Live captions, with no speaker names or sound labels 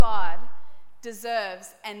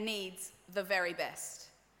deserves and needs the very best.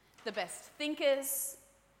 The best thinkers,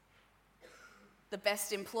 the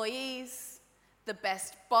best employees, the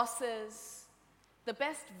best bosses, the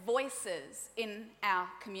best voices in our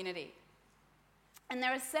community. And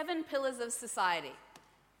there are 7 pillars of society.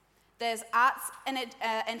 There's arts and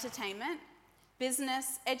entertainment,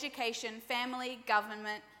 business, education, family,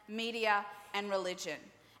 government, media, and religion.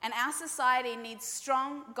 And our society needs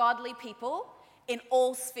strong, godly people in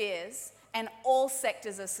all spheres and all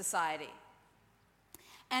sectors of society.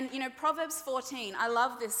 And Proverbs 14, I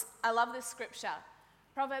love this scripture.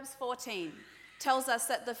 Proverbs 14 tells us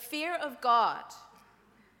that the fear of God,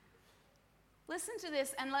 listen to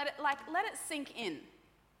this and let it sink in.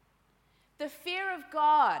 The fear of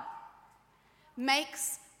God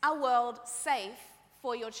makes a world safe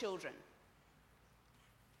for your children.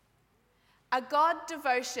 A God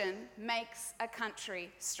devotion makes a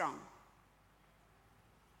country strong.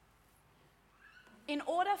 In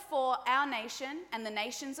order for our nation and the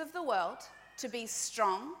nations of the world to be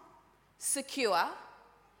strong, secure,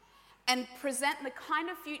 and present the kind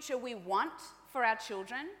of future we want for our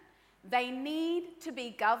children, they need to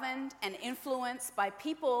be governed and influenced by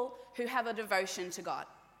people who have a devotion to God.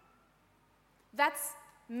 That's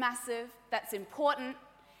massive, that's important,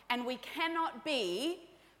 and we cannot be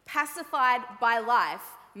pacified by life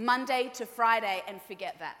Monday to Friday and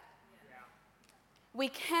forget that. We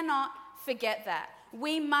cannot forget that.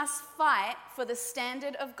 We must fight for the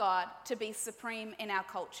standard of God to be supreme in our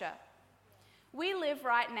culture. We live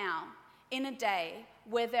right now in a day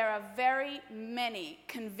where there are very many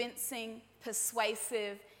convincing,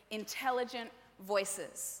 persuasive, intelligent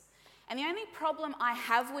voices. And the only problem I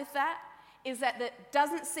have with that is that there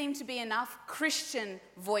doesn't seem to be enough Christian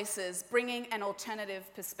voices bringing an alternative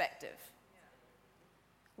perspective.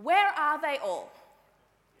 Where are they all?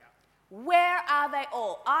 Where are they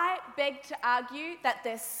all? I beg to argue that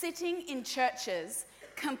they're sitting in churches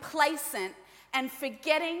complacent and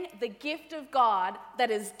forgetting the gift of God that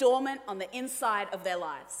is dormant on the inside of their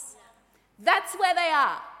lives. That's where they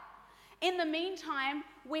are. In the meantime,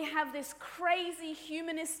 we have this crazy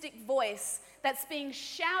humanistic voice that's being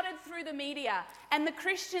shouted through the media, and the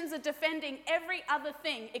Christians are defending every other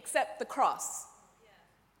thing except the cross.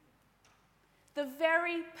 The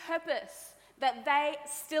very purpose that they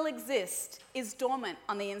still exist is dormant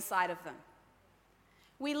on the inside of them.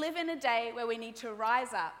 We live in a day where we need to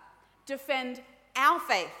rise up, defend our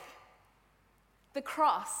faith, the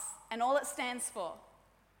cross, and all it stands for.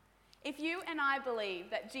 If you and I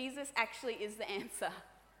believe that Jesus actually is the answer,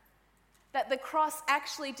 that the cross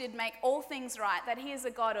actually did make all things right, that he is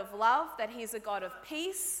a God of love, that he is a God of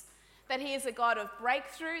peace, that he is a God of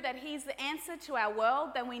breakthrough, that he's the answer to our world,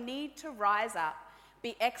 then we need to rise up,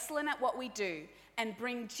 be excellent at what we do, and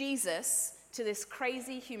bring Jesus to this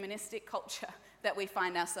crazy humanistic culture that we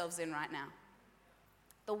find ourselves in right now.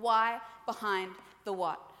 The why behind the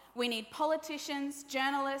what. We need politicians,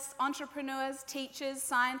 journalists, entrepreneurs, teachers,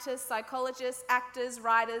 scientists, psychologists, actors,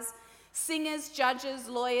 writers, singers, judges,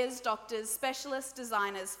 lawyers, doctors, specialists,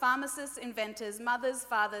 designers, pharmacists, inventors, mothers,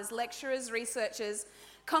 fathers, lecturers, researchers,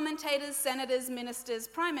 commentators, senators, ministers,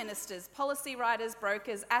 prime ministers, policy writers,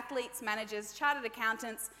 brokers, athletes, managers, chartered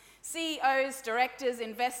accountants, CEOs, directors,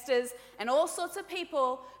 investors, and all sorts of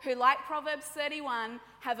people who, like Proverbs 31,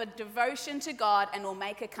 have a devotion to God and will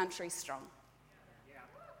make a country strong.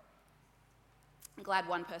 I'm glad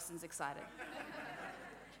one person's excited.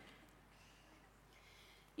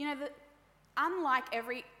 Unlike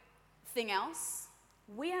everything else,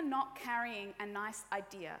 we are not carrying a nice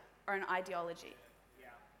idea or an ideology.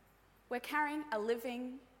 We're carrying a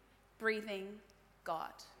living, breathing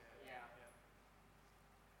God.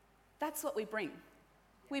 That's what we bring.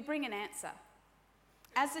 We bring an answer.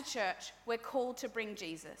 As a church, we're called to bring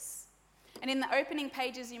Jesus. And in the opening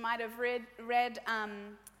pages, you might have read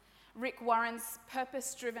Rick Warren's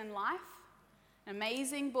Purpose-Driven Life, an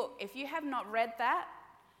amazing book. If you have not read that,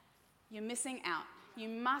 you're missing out. You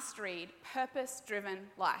must read Purpose-Driven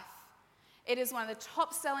Life. It is one of the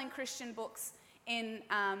top-selling Christian books in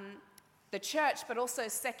the church, but also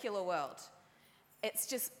secular world. It's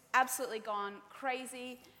just absolutely gone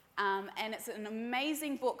crazy, and it's an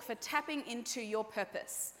amazing book for tapping into your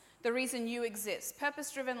purpose, the reason you exist.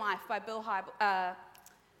 Purpose-Driven Life by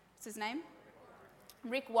what's his name?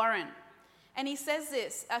 Rick Warren. And he says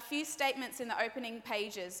this, a few statements in the opening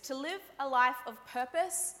pages: to live a life of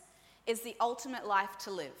purpose is the ultimate life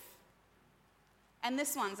to live. And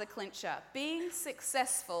this one's a clincher. Being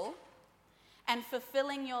successful and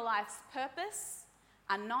fulfilling your life's purpose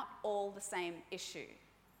are not all the same issue.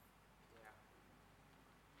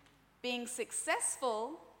 Being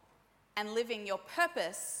successful and living your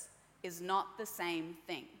purpose is not the same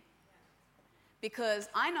thing. Because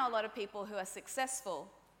I know a lot of people who are successful,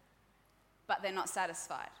 but they're not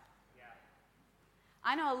satisfied.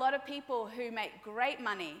 I know a lot of people who make great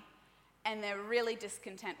money and they're really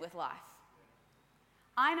discontent with life.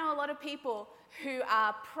 I know a lot of people who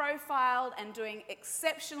are profiled and doing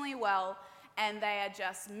exceptionally well and they are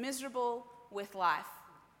just miserable with life.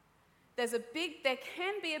 There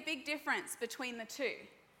can be a big difference between the two.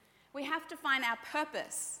 We have to find our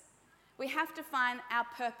purpose. We have to find our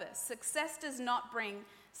purpose. Success does not bring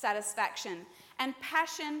satisfaction, and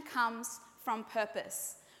passion comes from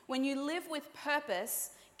purpose. When you live with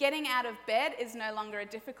purpose, getting out of bed is no longer a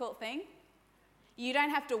difficult thing. You don't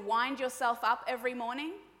have to wind yourself up every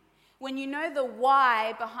morning. When you know the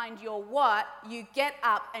why behind your what, you get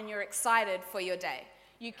up and you're excited for your day.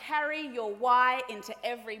 You carry your why into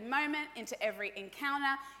every moment, into every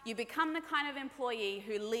encounter. You become the kind of employee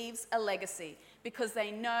who leaves a legacy because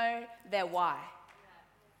they know their why.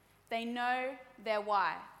 They know their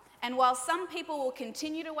why. And while some people will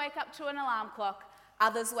continue to wake up to an alarm clock,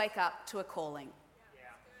 others wake up to a calling.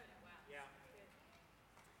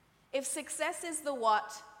 If success is the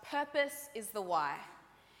what, purpose is the why.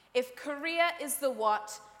 If career is the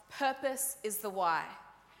what, purpose is the why.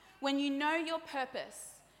 When you know your purpose,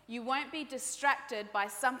 you won't be distracted by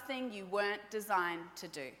something you weren't designed to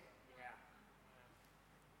do.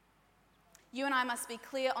 You and I must be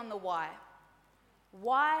clear on the why.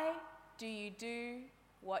 Why do you do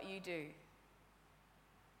what you do?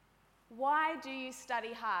 Why do you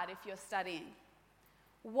study hard if you're studying?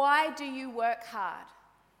 Why do you work hard?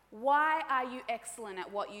 Why are you excellent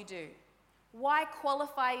at what you do? Why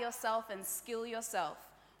qualify yourself and skill yourself?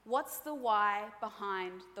 What's the why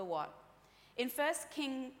behind the what? In 1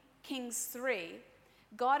 Kings 3,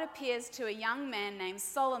 God appears to a young man named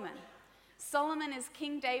Solomon. Solomon is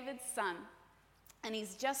King David's son, and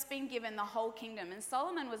he's just been given the whole kingdom. And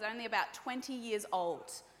Solomon was only about 20 years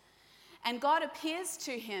old. And God appears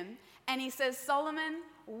to him, and he says, Solomon,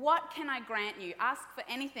 what can I grant you? Ask for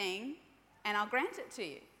anything, and I'll grant it to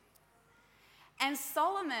you. And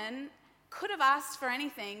Solomon could have asked for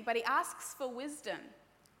anything, but he asks for wisdom.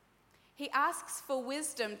 He asks for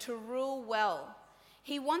wisdom to rule well.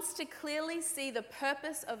 He wants to clearly see the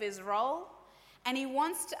purpose of his role, and he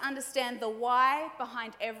wants to understand the why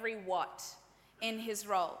behind every what in his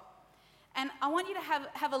role. And I want you to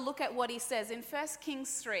have a look at what he says in 1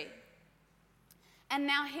 Kings 3. And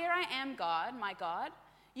now here I am, God, my God.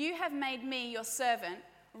 You have made me your servant,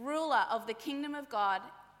 ruler of the kingdom of God,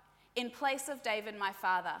 in place of David, my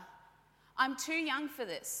father. I'm too young for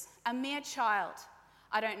this, a mere child.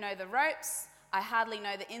 I don't know the ropes. I hardly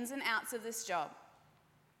know the ins and outs of this job.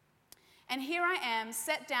 And here I am,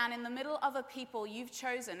 set down in the middle of a people you've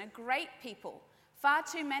chosen, a great people, far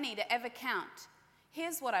too many to ever count.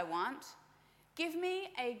 Here's what I want. Give me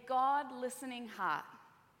a God-listening heart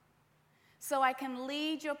so I can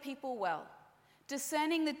lead your people well,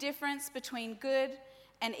 discerning the difference between good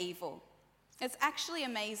and evil. It's actually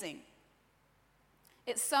amazing.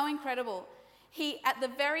 It's so incredible. He, at the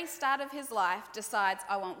very start of his life, decides,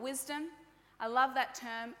 I want wisdom. I love that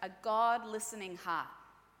term, a God-listening heart.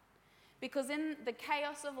 Because in the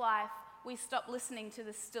chaos of life, we stop listening to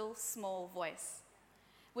the still, small voice.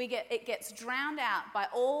 It gets drowned out by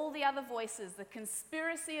all the other voices, the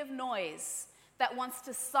conspiracy of noise that wants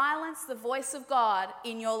to silence the voice of God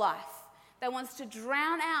in your life. That wants to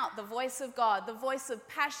drown out the voice of God, the voice of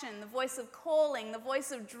passion, the voice of calling, the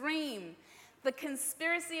voice of dream, the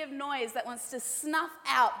conspiracy of noise that wants to snuff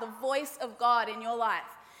out the voice of God in your life.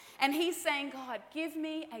 And he's saying, God, give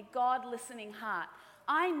me a God-listening heart.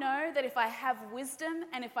 I know that if I have wisdom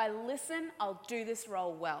and if I listen, I'll do this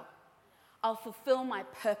role well. I'll fulfill my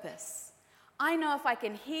purpose. I know if I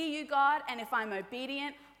can hear you, God, and if I'm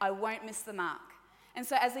obedient, I won't miss the mark. And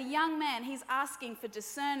so as a young man, he's asking for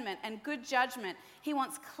discernment and good judgment. He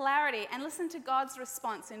wants clarity. And listen to God's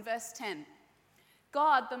response in verse 10.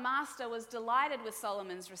 God, the master, was delighted with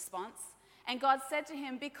Solomon's response. And God said to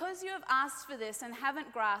him, because you have asked for this and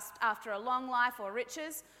haven't grasped after a long life or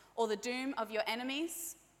riches or the doom of your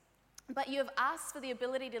enemies, but you have asked for the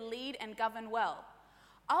ability to lead and govern well,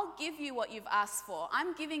 I'll give you what you've asked for.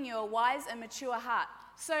 I'm giving you a wise and mature heart.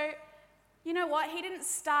 So, you know what? He didn't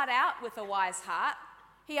start out with a wise heart.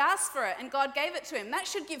 He asked for it, and God gave it to him. That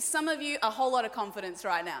should give some of you a whole lot of confidence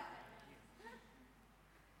right now.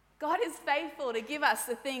 God is faithful to give us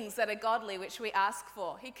the things that are godly, which we ask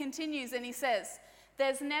for. He continues and he says,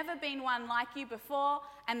 there's never been one like you before,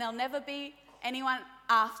 and there'll never be anyone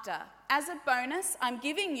after. As a bonus, I'm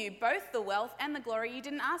giving you both the wealth and the glory you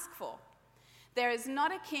didn't ask for. There is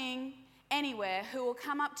not a king anywhere, who will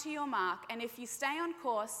come up to your mark, and if you stay on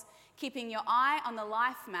course, keeping your eye on the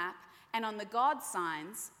life map and on the God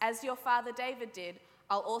signs, as your father David did,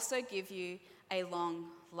 I'll also give you a long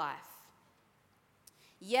life.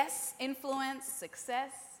 Yes, influence,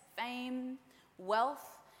 success, fame,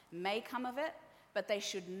 wealth may come of it, but they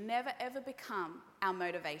should never ever become our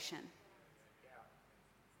motivation.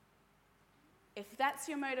 If that's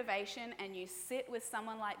your motivation and you sit with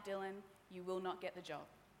someone like Dylan, you will not get the job.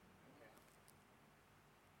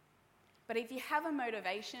 But if you have a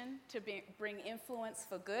motivation to bring influence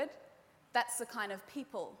for good, that's the kind of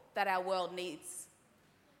people that our world needs,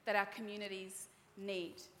 that our communities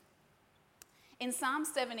need. In Psalm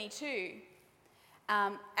 72,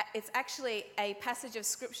 it's actually a passage of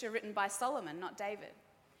scripture written by Solomon, not David.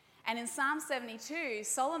 And in Psalm 72,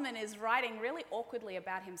 Solomon is writing really awkwardly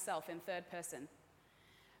about himself in third person.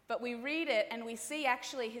 But we read it and we see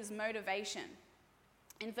actually his motivation.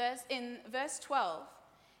 In verse 12,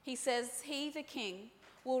 he says, "He, the king,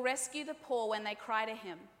 will rescue the poor when they cry to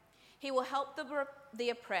him. He will help the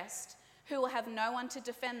oppressed, who will have no one to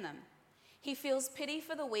defend them. He feels pity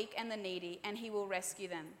for the weak and the needy, and he will rescue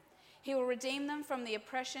them. He will redeem them from the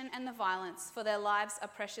oppression and the violence, for their lives are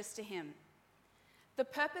precious to him." The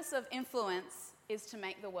purpose of influence is to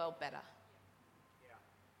make the world better.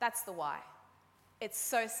 That's the why. It's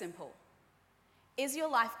so simple. Is your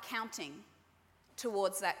life counting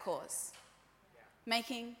towards that cause?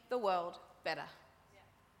 Making the world better.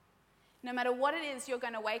 No matter what it is you're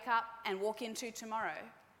going to wake up and walk into tomorrow,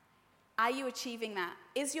 are you achieving that?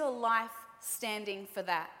 Is your life standing for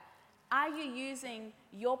that? Are you using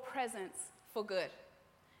your presence for good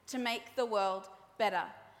to make the world better?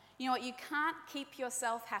 You know what? You can't keep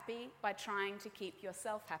yourself happy by trying to keep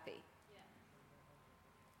yourself happy.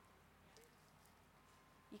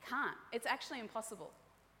 You can't. It's actually impossible.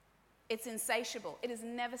 It's insatiable. It is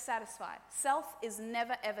never satisfied. Self is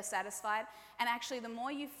never, ever satisfied. And actually, the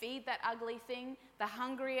more you feed that ugly thing, the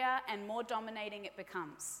hungrier and more dominating it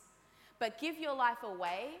becomes. But give your life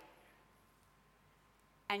away,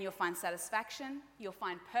 and you'll find satisfaction, you'll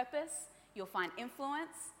find purpose, you'll find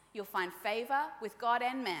influence, you'll find favor with God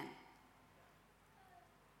and man.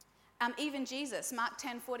 Even Jesus, Mark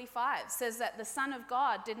 10:45, says that the Son of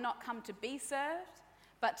God did not come to be served,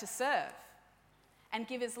 but to serve and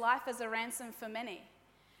give his life as a ransom for many.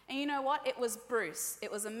 And you know what? It was Bruce.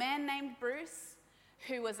 It was a man named Bruce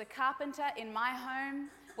who was a carpenter in my home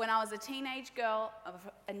when I was a teenage girl of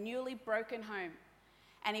a newly broken home.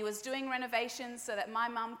 And he was doing renovations so that my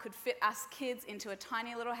mum could fit us kids into a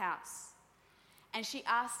tiny little house. And she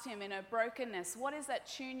asked him in her brokenness, "What is that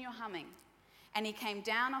tune you're humming?" And he came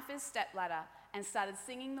down off his stepladder and started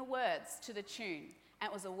singing the words to the tune. And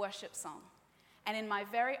it was a worship song. And in my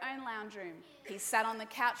very own lounge room, he sat on the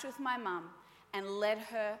couch with my mum and led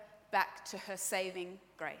her back to her saving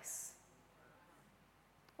grace.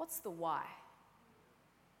 What's the why?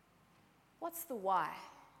 What's the why?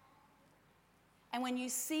 And when you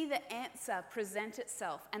see the answer present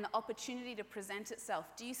itself and the opportunity to present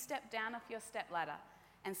itself, do you step down off your stepladder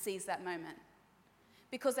and seize that moment?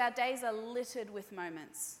 Because our days are littered with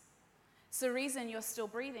moments. So the reason you're still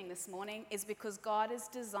breathing this morning is because God is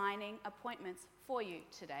designing appointments for you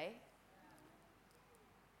today.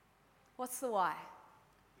 What's the why?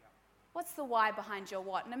 What's the why behind your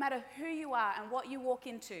what? No matter who you are and what you walk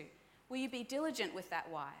into, will you be diligent with that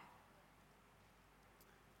why?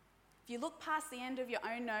 If you look past the end of your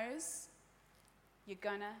own nose, you're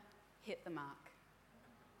gonna hit the mark.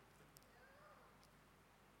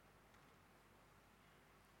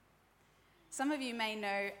 Some of you may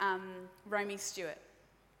know Romy Stewart.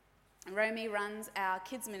 Romy runs our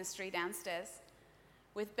kids ministry downstairs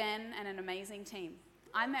with Ben and an amazing team.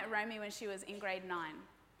 I met Romy when she was in grade 9,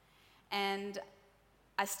 and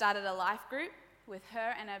I started a life group with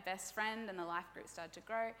her and her best friend, and the life group started to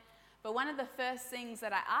grow. But one of the first things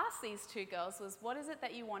that I asked these two girls was, what is it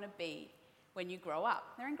that you want to be when you grow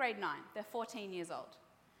up? They're in grade 9. They're 14 years old.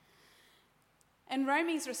 And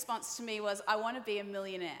Romy's response to me was, I want to be a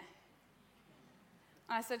millionaire.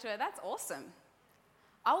 And I said to her, that's awesome.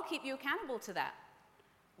 I will keep you accountable to that.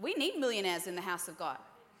 We need millionaires in the house of God.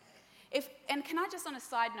 And can I just, on a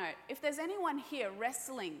side note, if there's anyone here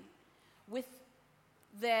wrestling with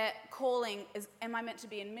their calling, am I meant to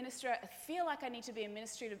be in ministry? I feel like I need to be in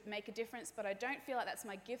ministry to make a difference, but I don't feel like that's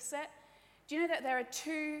my gift set. Do you know that there are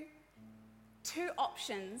two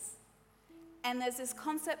options, and there's this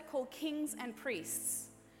concept called kings and priests.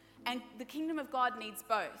 And the kingdom of God needs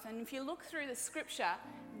both. And if you look through the scripture,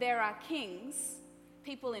 there are kings,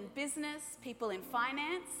 people in business, people in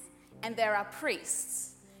finance, and there are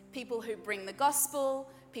priests, people who bring the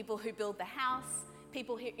gospel, people who build the house,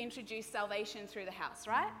 people who introduce salvation through the house,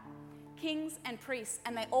 right? Kings and priests,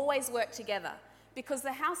 and they always work together because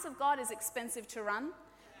the house of God is expensive to run.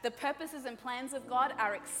 The purposes and plans of God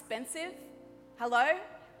are expensive. Hello?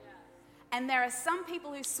 And there are some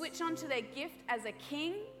people who switch onto their gift as a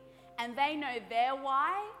king, and they know their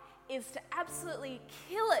why is to absolutely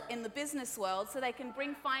kill it in the business world so they can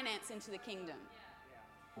bring finance into the kingdom.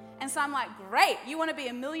 And so I'm like, great, you want to be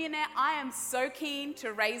a millionaire? I am so keen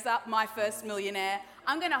to raise up my first millionaire.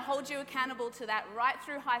 I'm going to hold you accountable to that right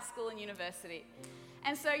through high school and university.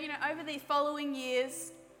 And so, over the following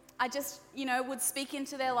years, I just, would speak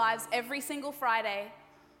into their lives every single Friday.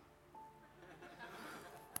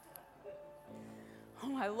 Oh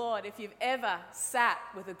my Lord, if you've ever sat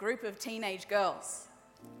with a group of teenage girls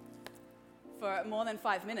for more than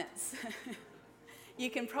 5 minutes, you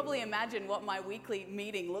can probably imagine what my weekly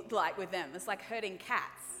meeting looked like with them. It's like herding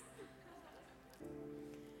cats.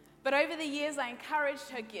 But over the years, I encouraged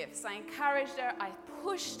her gifts. I encouraged her. I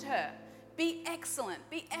pushed her. Be excellent,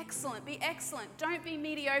 be excellent, be excellent. Don't be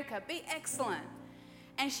mediocre, be excellent.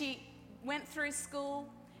 And she went through school.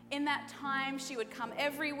 In that time, she would come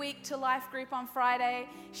every week to Life Group on Friday.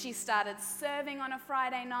 She started serving on a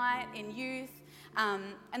Friday night in youth.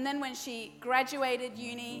 And then when she graduated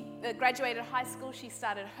graduated high school, she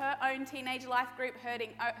started her own teenage life group, herding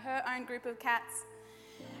her own group of cats.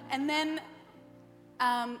 And then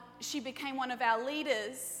she became one of our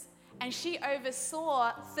leaders, and she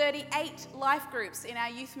oversaw 38 life groups in our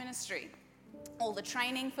youth ministry. All the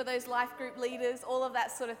training for those life group leaders, all of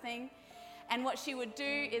that sort of thing. And what she would do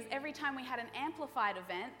is every time we had an Amplified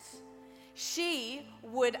event, she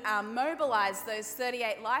would mobilize those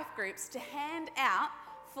 38 life groups to hand out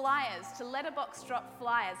flyers, to letterbox drop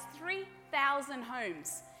flyers, 3,000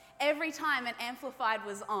 homes every time an Amplified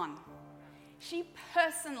was on. She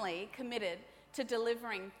personally committed to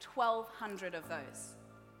delivering 1,200 of those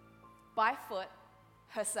by foot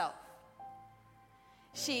herself.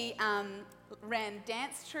 She ran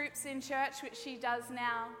dance troupes in church, which she does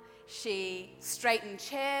now. She straightened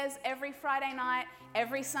chairs every Friday night,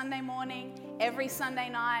 every Sunday morning, every Sunday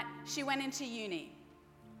night. She went into uni.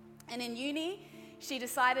 And in uni, she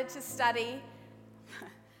decided to study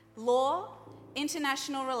law,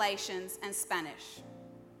 international relations, and Spanish.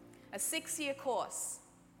 A 6-year course.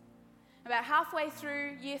 About halfway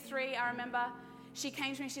through year 3, I remember, she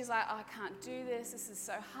came to me, she's like, I can't do this is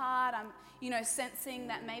so hard. I'm, sensing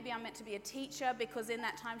that maybe I'm meant to be a teacher, because in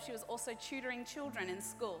that time she was also tutoring children in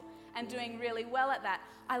school and doing really well at that.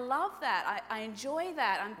 I love that. I enjoy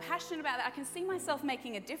that. I'm passionate about that. I can see myself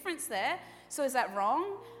making a difference there. So is that wrong?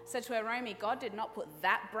 I said to her, Romy, God did not put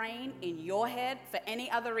that brain in your head for any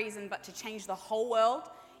other reason but to change the whole world.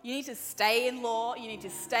 You need to stay in law. You need to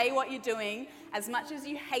stay what you're doing. As much as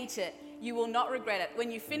you hate it, you will not regret it. When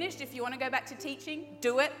you're finished, if you want to go back to teaching,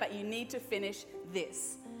 do it, but you need to finish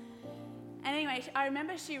this. And anyway, I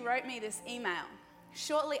remember she wrote me this email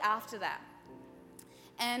shortly after that.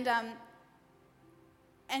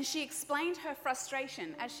 And she explained her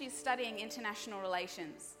frustration as she's studying international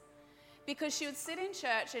relations. Because she would sit in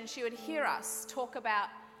church and she would hear us talk about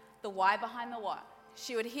the why behind the what.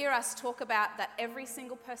 She would hear us talk about that every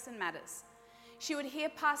single person matters. She would hear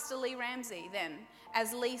Pastor Lee Ramsey then,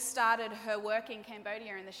 as Lee started her work in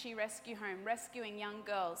Cambodia in the She Rescue Home, rescuing young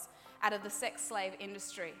girls out of the sex slave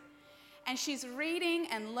industry. And she's reading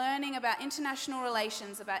and learning about international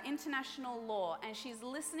relations, about international law, and she's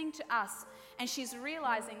listening to us, and she's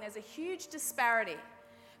realizing there's a huge disparity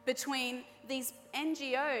between these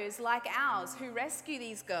NGOs like ours who rescue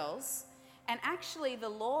these girls and actually the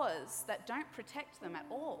laws that don't protect them at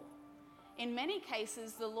all. In many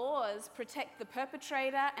cases, the laws protect the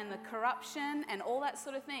perpetrator and the corruption and all that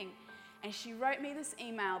sort of thing. And she wrote me this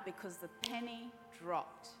email because the penny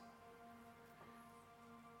dropped.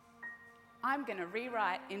 I'm going to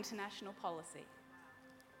rewrite international policy.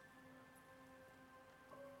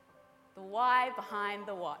 The why behind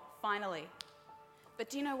the what, finally. But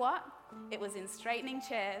do you know what? It was in straightening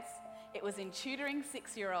chairs. It was in tutoring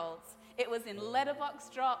 6-year-olds. It was in letterbox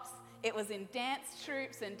drops. It was in dance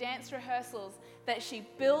troupes and dance rehearsals that she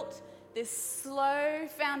built this slow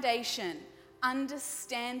foundation,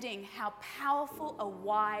 understanding how powerful a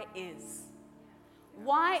why is.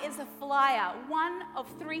 Why is a flyer, one of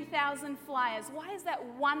 3,000 flyers, why is that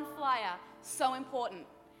one flyer so important?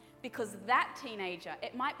 Because that teenager,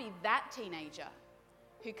 it might be that teenager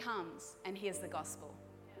who comes and hears the gospel.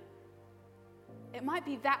 It might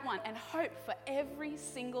be that one, and hope for every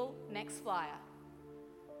single next flyer.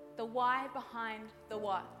 The why behind the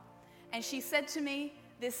what. And she said to me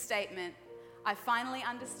this statement, I finally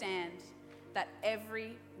understand that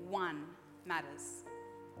every one matters.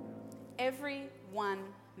 Every one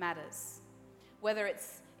matters. Whether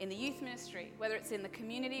it's in the youth ministry, whether it's in the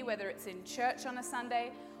community, whether it's in church on a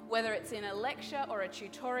Sunday, whether it's in a lecture or a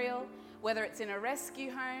tutorial, whether it's in a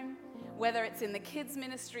rescue home, whether it's in the kids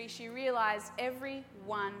ministry, she realized every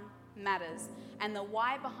one matters. And the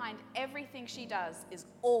why behind everything she does is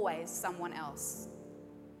always someone else.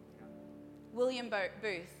 William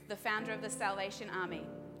Booth, the founder of the Salvation Army,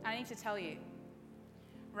 I need to tell you,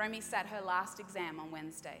 Romy sat her last exam on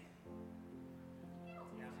Wednesday.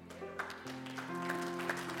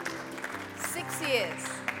 6 years.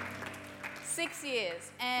 6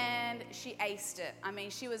 years, and she aced it. I mean,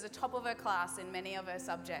 she was the top of her class in many of her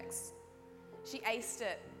subjects. She aced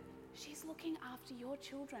it. She's looking after your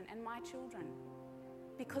children and my children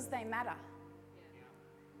because they matter.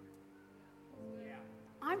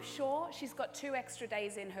 I'm sure she's got 2 extra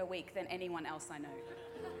days in her week than anyone else I know.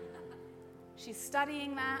 She's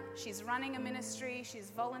studying that, she's running a ministry,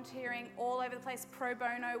 she's volunteering all over the place, pro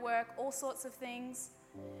bono work, all sorts of things.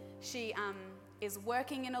 She is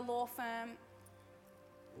working in a law firm.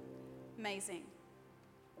 Amazing.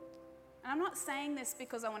 And I'm not saying this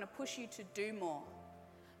because I want to push you to do more,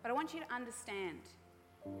 but I want you to understand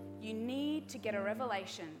you need to get a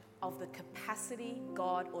revelation of the capacity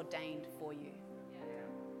God ordained for you.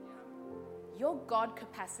 Your God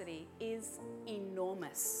capacity is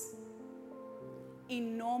enormous.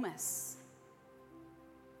 Enormous.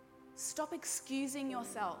 Stop excusing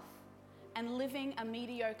yourself and living a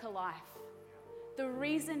mediocre life. The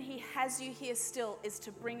reason He has you here still is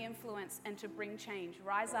to bring influence and to bring change.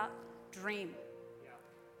 Rise up, dream.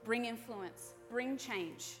 Bring influence, bring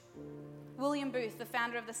change. William Booth, the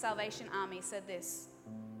founder of the Salvation Army, said this: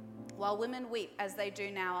 "While women weep as they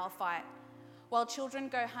do now, I'll fight. While children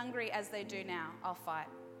go hungry as they do now, I'll fight.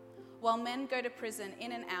 While men go to prison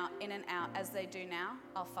in and out as they do now,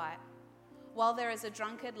 I'll fight. While there is a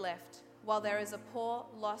drunkard left, while there is a poor,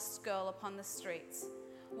 lost girl upon the streets,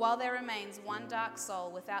 while there remains one dark soul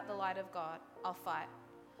without the light of God, I'll fight.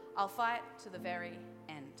 I'll fight to the very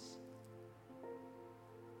end."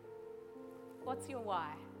 What's your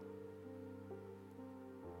why?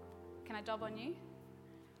 Can I dob on you?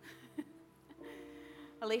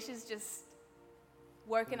 Alicia's just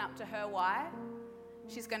woken up to her why.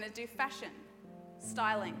 She's going to do fashion,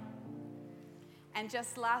 styling. And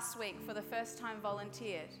just last week, for the first time,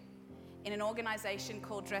 volunteered in an organization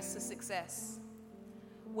called Dress for Success,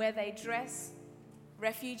 where they dress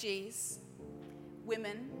refugees,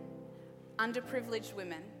 women, underprivileged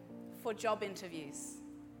women, for job interviews.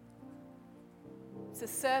 It's a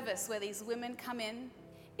service where these women come in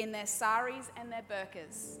their saris and their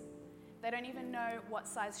burqas. They don't even know what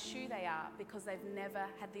size shoe they are because they've never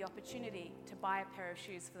had the opportunity to buy a pair of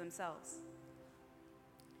shoes for themselves.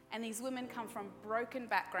 And these women come from broken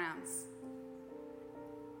backgrounds.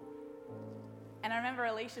 And I remember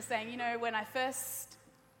Alicia saying, when I first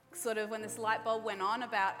when this light bulb went on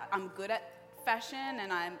about I'm good at fashion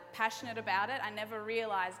and I'm passionate about it, I never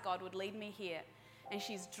realized God would lead me here. And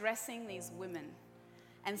she's dressing these women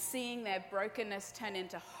and seeing their brokenness turn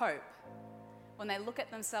into hope when they look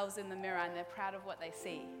at themselves in the mirror and they're proud of what they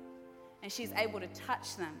see. And she's able to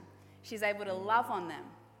touch them. She's able to love on them.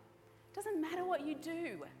 It doesn't matter what you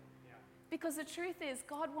do. Because the truth is,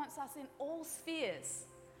 God wants us in all spheres,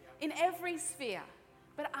 in every sphere.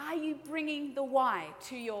 But are you bringing the why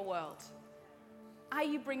to your world? Are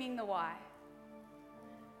you bringing the why?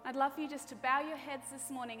 I'd love for you just to bow your heads this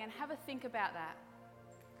morning and have a think about that.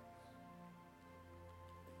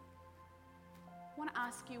 I want to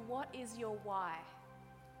ask you, what is your why?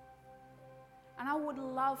 And I would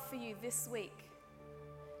love for you this week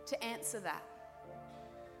to answer that.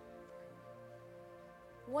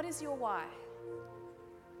 What is your why?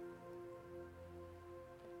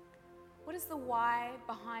 What is the why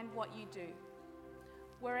behind what you do?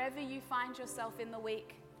 Wherever you find yourself in the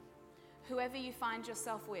week, whoever you find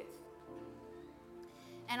yourself with.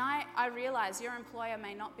 And I realize your employer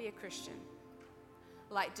may not be a Christian,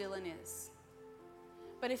 like Dylan is.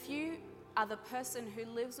 But if you are the person who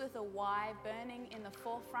lives with a why burning in the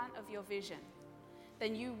forefront of your vision,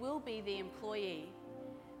 then you will be the employee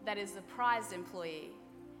that is the prized employee.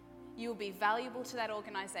 You will be valuable to that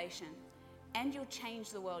organization, and you'll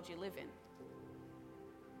change the world you live in.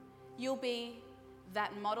 You'll be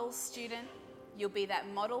that model student, you'll be that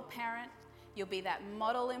model parent, you'll be that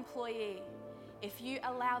model employee if you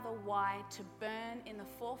allow the why to burn in the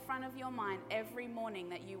forefront of your mind every morning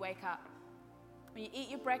that you wake up. When you eat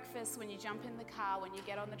your breakfast, when you jump in the car, when you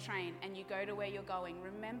get on the train and you go to where you're going,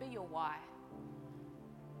 remember your why.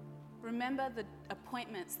 Remember the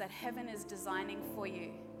appointments that heaven is designing for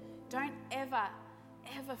you. Don't ever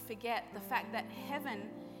forget the fact that heaven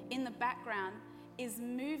in the background is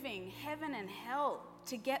moving heaven and hell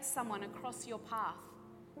to get someone across your path.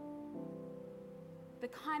 The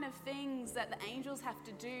kind of things that the angels have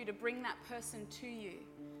to do to bring that person to you.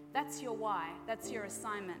 That's your why. That's your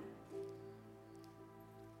assignment.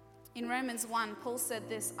 In Romans 1, Paul said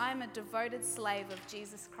this, I am a devoted slave of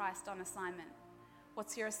Jesus Christ on assignment.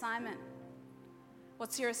 What's your assignment?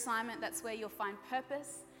 What's your assignment? That's where you'll find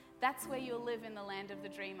purpose. That's where you'll live in the land of the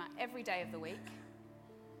dreamer every day of the week.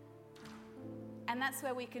 And that's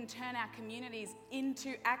where we can turn our communities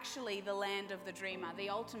into actually the land of the dreamer, the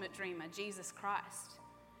ultimate dreamer, Jesus Christ,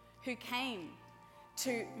 who came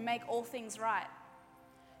to make all things right.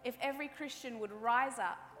 If every Christian would rise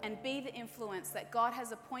up and be the influence that God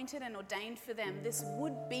has appointed and ordained for them, this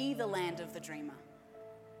would be the land of the dreamer,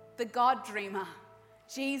 the God dreamer,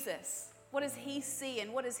 Jesus. What does he see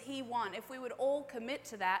and what does he want? If we would all commit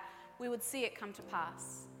to that, we would see it come to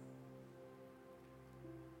pass.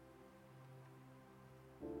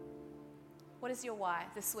 What is your why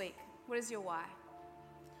this week? What is your why?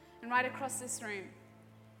 And right across this room,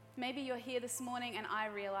 maybe you're here this morning and I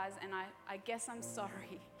realize, and I guess I'm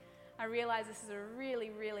sorry, I realize this is a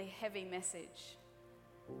really, really heavy message.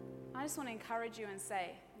 I just want to encourage you and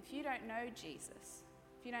say, if you don't know Jesus,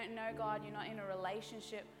 if you don't know God, you're not in a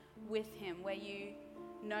relationship with him where you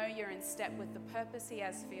know you're in step with the purpose he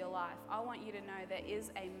has for your life, I want you to know there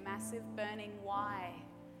is a massive burning why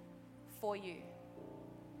for you.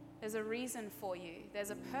 There's a reason for you.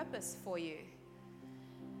 There's a purpose for you.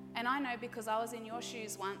 And I know because I was in your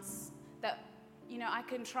shoes once that, I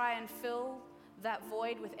can try and fill that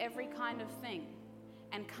void with every kind of thing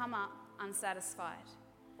and come up unsatisfied.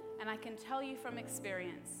 And I can tell you from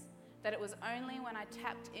experience that it was only when I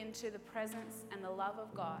tapped into the presence and the love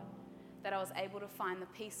of God that I was able to find the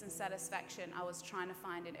peace and satisfaction I was trying to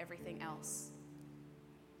find in everything else.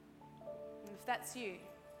 And if that's you,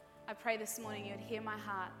 I pray this morning you would hear my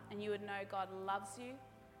heart and you would know God loves you.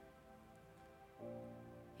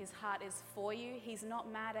 His heart is for you. He's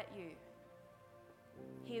not mad at you.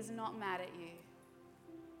 He is not mad at you.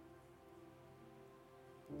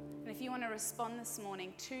 And if you want to respond this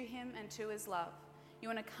morning to him and to his love, you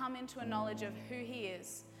want to come into a knowledge of who he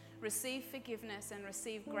is, receive forgiveness and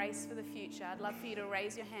receive grace for the future, I'd love for you to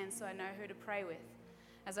raise your hand so I know who to pray with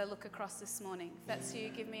as I look across this morning. If that's you,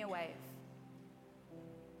 give me a wave.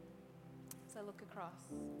 So look across.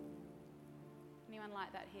 Anyone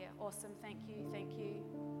like that here? Awesome. Thank you. Thank you.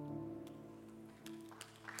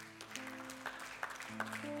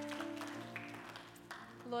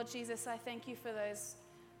 Lord Jesus, I thank you for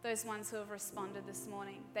those ones who have responded this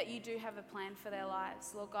morning, that you do have a plan for their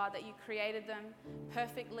lives. Lord God, that you created them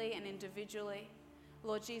perfectly and individually.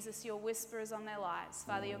 Lord Jesus, your whisper is on their lives.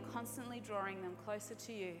 Father, you're constantly drawing them closer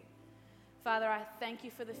to you. Father, I thank you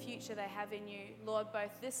for the future they have in you, Lord, both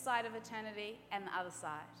this side of eternity and the other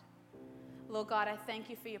side. Lord God, I thank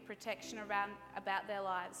you for your protection about their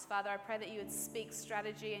lives. Father, I pray that you would speak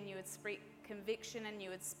strategy and you would speak conviction and you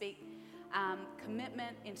would speak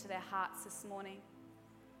commitment into their hearts this morning.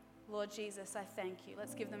 Lord Jesus, I thank you.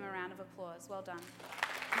 Let's give them a round of applause. Well done.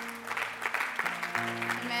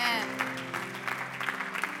 Amen.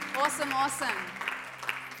 Awesome, awesome.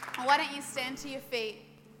 Well, why don't you stand to your feet?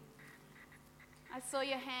 I saw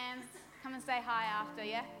your hands. Come and say hi after,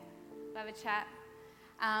 yeah? We'll have a chat.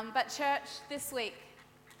 But church, this week,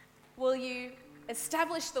 will you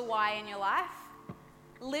establish the why in your life?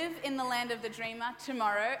 Live in the land of the dreamer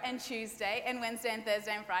tomorrow and Tuesday and Wednesday and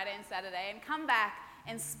Thursday and Friday and Saturday and come back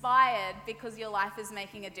inspired because your life is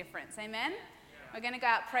making a difference. Amen? We're going to go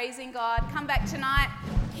out praising God. Come back tonight.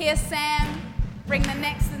 Hear Sam. Bring the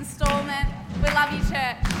next installment. We love you,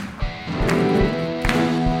 church.